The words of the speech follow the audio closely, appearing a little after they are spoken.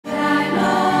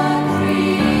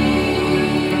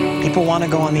People want to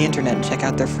go on the internet and check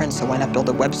out their friends, so why not build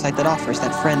a website that offers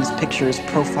that friends, pictures,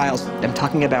 profiles? I'm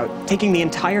talking about taking the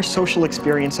entire social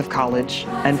experience of college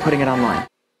and putting it online.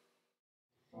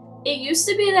 It used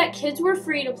to be that kids were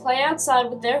free to play outside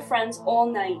with their friends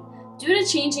all night. Due to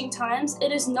changing times,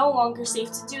 it is no longer safe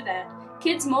to do that.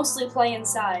 Kids mostly play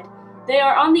inside. They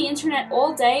are on the internet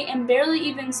all day and barely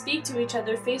even speak to each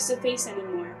other face-to-face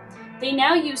anymore. They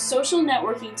now use social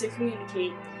networking to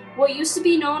communicate. What used to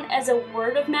be known as a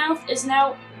word of mouth is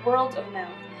now world of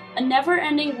mouth, a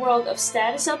never-ending world of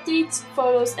status updates,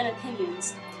 photos, and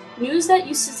opinions. News that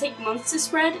used to take months to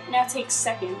spread now takes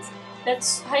seconds. That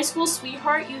high school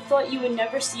sweetheart you thought you would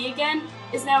never see again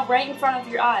is now right in front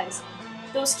of your eyes.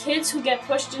 Those kids who get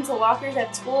pushed into lockers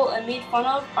at school and made fun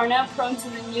of are now prone to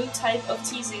the new type of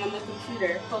teasing on the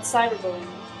computer called cyberbullying.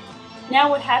 Now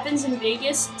what happens in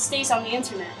Vegas stays on the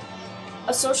internet.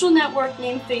 A social network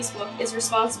named Facebook is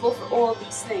responsible for all of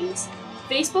these things.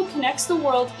 Facebook connects the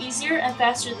world easier and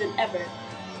faster than ever.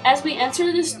 As we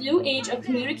enter this new age of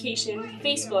communication,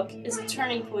 Facebook is a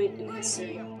turning point in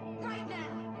history.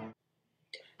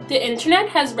 The internet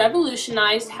has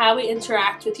revolutionized how we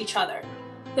interact with each other.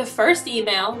 The first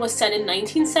email was sent in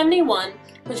 1971,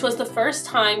 which was the first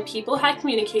time people had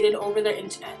communicated over their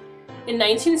internet. In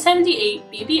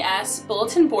 1978, BBS,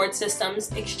 Bulletin Board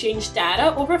Systems, exchanged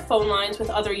data over phone lines with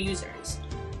other users.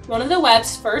 One of the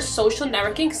web's first social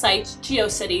networking sites,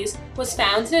 GeoCities, was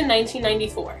founded in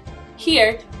 1994.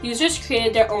 Here, users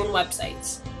created their own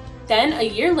websites. Then, a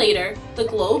year later, the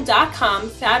Globe.com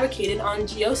fabricated on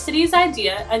GeoCities'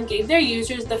 idea and gave their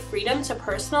users the freedom to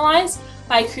personalize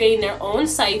by creating their own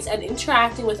sites and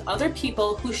interacting with other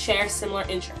people who share similar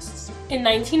interests. In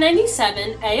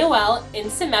 1997, AOL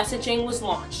Instant Messaging was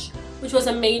launched, which was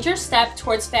a major step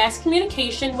towards fast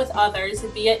communication with others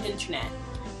via internet.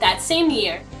 That same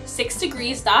year,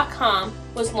 6degrees.com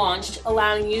was launched,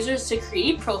 allowing users to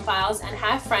create profiles and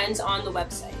have friends on the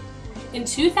website. In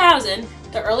 2000,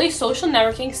 the early social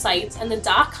networking sites and the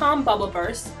dot-com bubble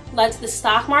burst led to the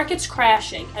stock markets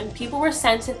crashing, and people were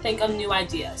sent to think of new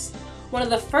ideas. One of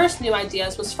the first new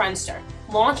ideas was Friendster,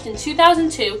 launched in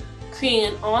 2002,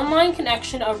 creating an online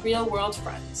connection of real-world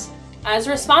friends. As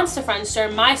a response to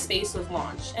Friendster, MySpace was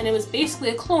launched, and it was basically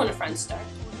a clone of Friendster.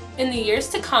 In the years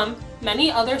to come, many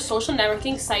other social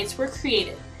networking sites were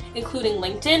created, including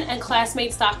LinkedIn and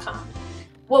Classmates.com.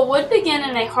 What would begin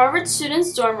in a Harvard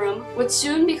student's dorm room would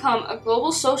soon become a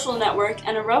global social network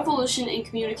and a revolution in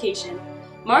communication.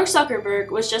 Mark Zuckerberg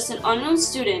was just an unknown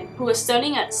student who was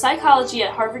studying psychology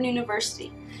at Harvard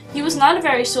University. He was not a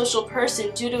very social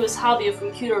person due to his hobby of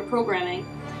computer programming.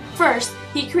 First,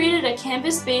 he created a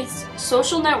campus-based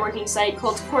social networking site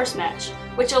called CourseMatch,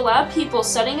 which allowed people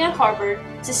studying at Harvard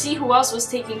to see who else was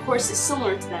taking courses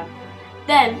similar to them.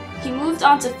 Then, he moved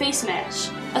on to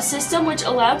FaceMatch, a system which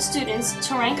allowed students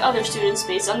to rank other students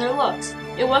based on their looks.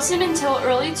 It wasn't until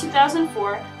early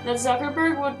 2004 that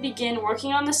Zuckerberg would begin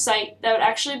working on the site that would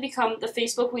actually become the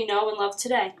Facebook we know and love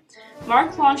today.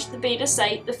 Mark launched the beta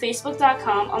site,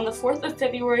 thefacebook.com, on the 4th of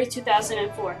February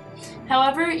 2004.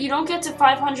 However, you don't get to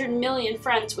 500 million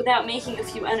friends without making a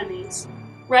few enemies.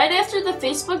 Right after the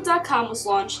Facebook.com was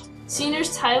launched,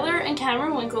 seniors Tyler and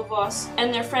Cameron Winklevoss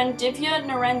and their friend Divya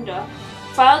Narendra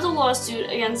filed a lawsuit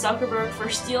against Zuckerberg for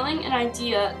stealing an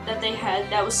idea that they had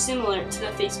that was similar to the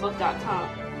Facebook.com.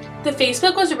 The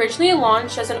Facebook was originally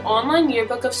launched as an online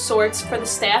yearbook of sorts for the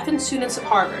staff and students of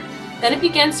Harvard. Then it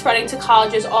began spreading to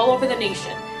colleges all over the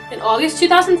nation. In August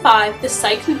 2005, the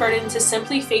site converted into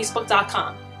simply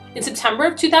Facebook.com. In September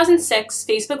of 2006,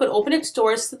 Facebook would open its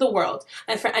doors to the world,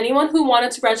 and for anyone who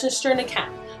wanted to register an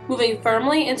account, moving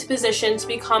firmly into position to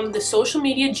become the social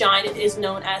media giant it is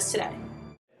known as today.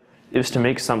 It was to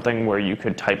make something where you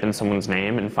could type in someone's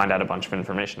name and find out a bunch of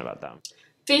information about them.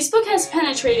 Facebook has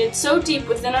penetrated so deep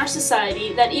within our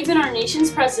society that even our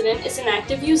nation's president is an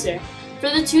active user. For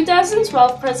the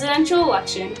 2012 presidential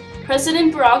election,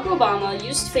 President Barack Obama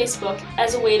used Facebook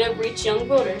as a way to reach young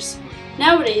voters.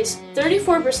 Nowadays,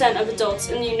 34% of adults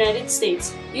in the United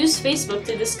States use Facebook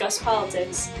to discuss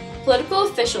politics. Political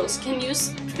officials can use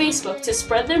Facebook to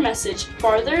spread their message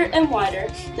farther and wider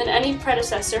than any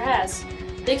predecessor has.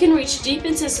 They can reach deep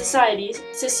into society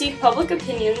to seek public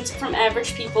opinions from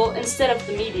average people instead of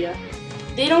the media.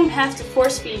 They don't have to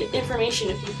force-feed information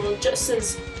to people just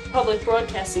as public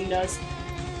broadcasting does.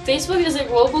 Facebook is a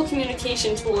global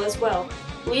communication tool as well.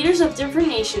 Leaders of different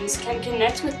nations can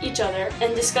connect with each other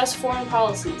and discuss foreign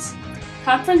policies.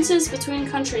 Conferences between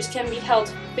countries can be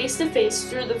held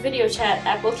face-to-face through the video chat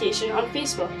application on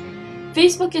Facebook.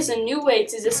 Facebook is a new way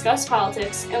to discuss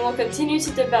politics and will continue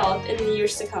to develop in the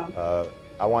years to come.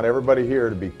 I want everybody here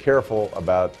to be careful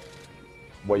about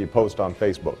what you post on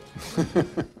Facebook.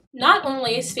 Not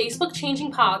only is Facebook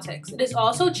changing politics, it is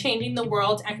also changing the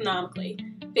world economically.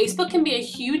 Facebook can be a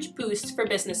huge boost for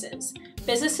businesses.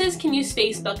 Businesses can use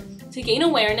Facebook to gain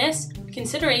awareness,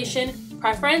 consideration,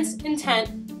 preference,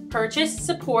 intent, purchase,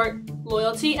 support,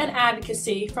 loyalty, and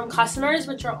advocacy from customers,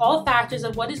 which are all factors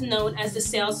of what is known as the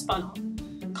sales funnel.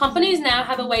 Companies now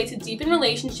have a way to deepen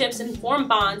relationships and form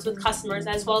bonds with customers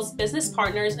as well as business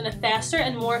partners in a faster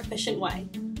and more efficient way.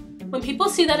 When people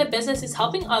see that a business is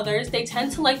helping others, they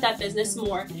tend to like that business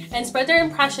more and spread their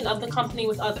impression of the company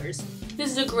with others.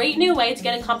 This is a great new way to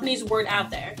get a company's word out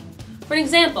there. For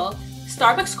example,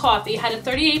 Starbucks Coffee had a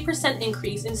 38%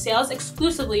 increase in sales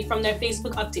exclusively from their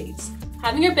Facebook updates.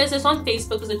 Having your business on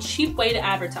Facebook is a cheap way to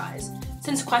advertise.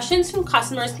 Since questions from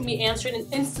customers can be answered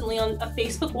instantly on a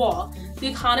Facebook wall, the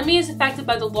economy is affected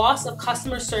by the loss of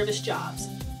customer service jobs.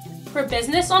 For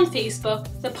business on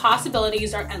Facebook, the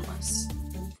possibilities are endless.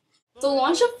 The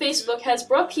launch of Facebook has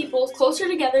brought people closer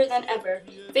together than ever.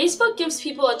 Facebook gives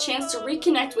people a chance to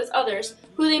reconnect with others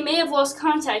who they may have lost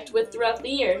contact with throughout the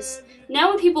years. Now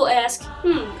when people ask,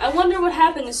 I wonder what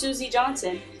happened to Susie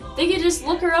Johnson, they could just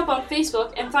look her up on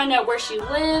Facebook and find out where she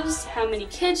lives, how many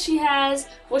kids she has,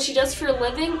 what she does for a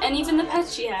living, and even the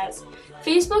pets she has.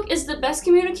 Facebook is the best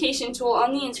communication tool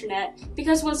on the internet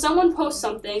because when someone posts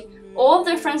something, all of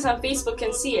their friends on Facebook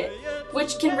can see it,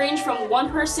 which can range from 1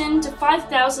 person to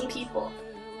 5,000 people.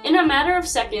 In a matter of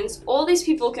seconds, all these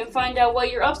people can find out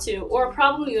what you're up to or a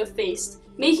problem you have faced,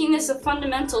 making this a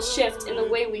fundamental shift in the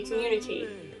way we communicate.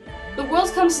 The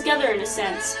world comes together in a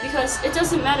sense, because it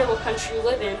doesn't matter what country you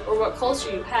live in or what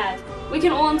culture you have, we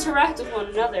can all interact with one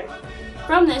another.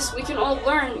 From this, we can all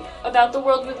learn about the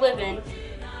world we live in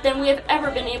than we have ever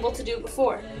been able to do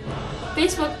before.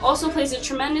 Facebook also plays a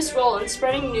tremendous role in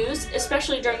spreading news,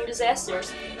 especially during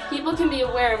disasters. People can be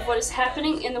aware of what is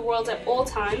happening in the world at all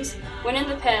times, when in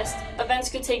the past, events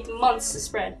could take months to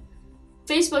spread.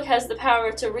 Facebook has the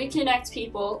power to reconnect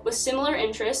people with similar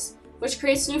interests, which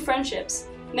creates new friendships.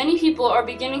 Many people are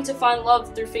beginning to find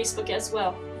love through Facebook as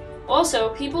well.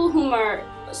 Also, people whom are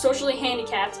socially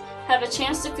handicapped have a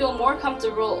chance to feel more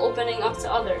comfortable opening up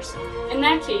to others. In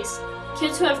that case,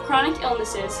 kids who have chronic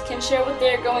illnesses can share what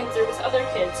they are going through with other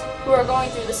kids who are going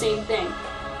through the same thing.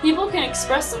 People can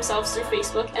express themselves through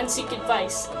Facebook and seek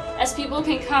advice, as people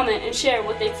can comment and share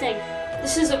what they think.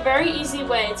 This is a very easy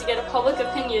way to get a public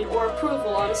opinion or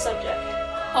approval on a subject.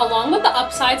 Along with the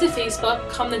upsides of Facebook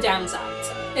come the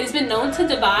downsides. It has been known to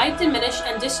divide, diminish,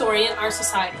 and disorient our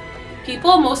society.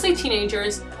 People, mostly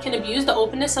teenagers, can abuse the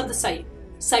openness of the site.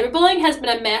 Cyberbullying has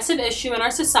been a massive issue in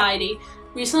our society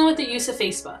recently with the use of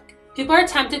Facebook. People are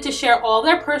tempted to share all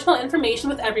their personal information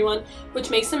with everyone, which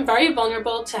makes them very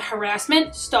vulnerable to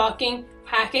harassment, stalking,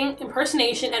 hacking,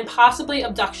 impersonation, and possibly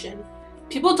abduction.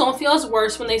 People don't feel as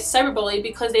worse when they cyberbully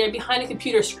because they are behind a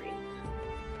computer screen.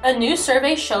 A new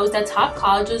survey shows that top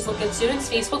colleges look at students'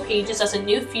 Facebook pages as a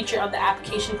new feature of the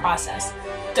application process.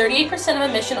 38% of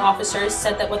admission officers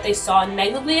said that what they saw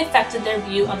negatively affected their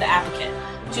view of the applicant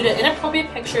due to inappropriate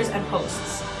pictures and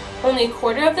posts. Only a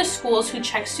quarter of the schools who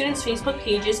check students' Facebook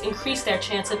pages increase their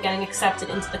chance of getting accepted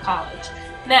into the college.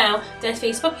 Now, their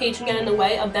Facebook page can get in the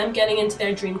way of them getting into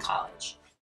their dream college.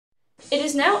 It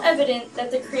is now evident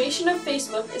that the creation of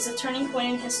Facebook is a turning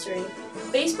point in history.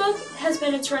 Facebook has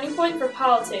been a turning point for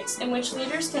politics in which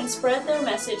leaders can spread their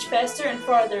message faster and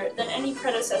farther than any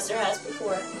predecessor has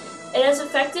before. It has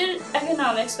affected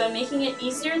economics by making it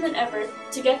easier than ever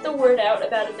to get the word out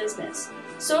about a business.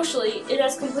 Socially, it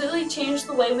has completely changed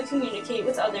the way we communicate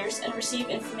with others and receive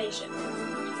information.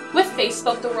 With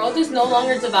Facebook, the world is no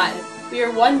longer divided. We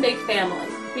are one big family.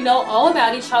 We know all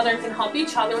about each other and can help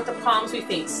each other with the problems we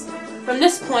face. From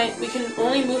this point, we can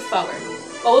only move forward.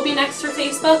 What will be next for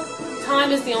Facebook?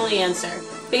 Time is the only answer.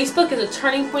 Facebook is a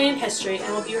turning point in history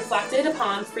and will be reflected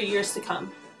upon for years to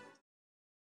come.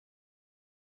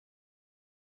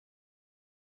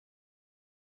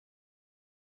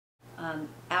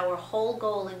 Our whole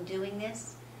goal in doing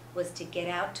this was to get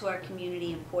out to our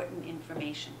community important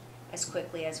information as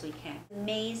quickly as we can.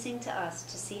 Amazing to us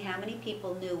to see how many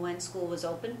people knew when school was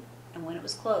open and when it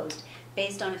was closed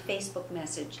based on a Facebook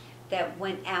message that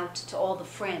went out to all the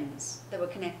friends that were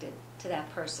connected to that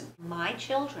person. My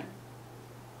children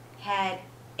had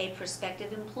a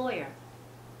prospective employer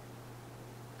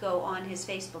go on his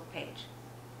Facebook page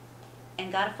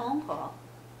and got a phone call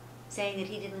saying that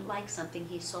he didn't like something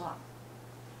he saw.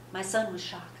 My son was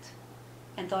shocked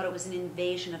and thought it was an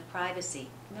invasion of privacy.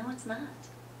 No, it's not.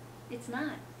 It's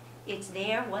not. It's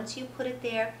there. Once you put it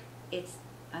there,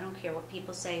 I don't care what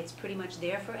people say, it's pretty much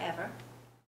there forever.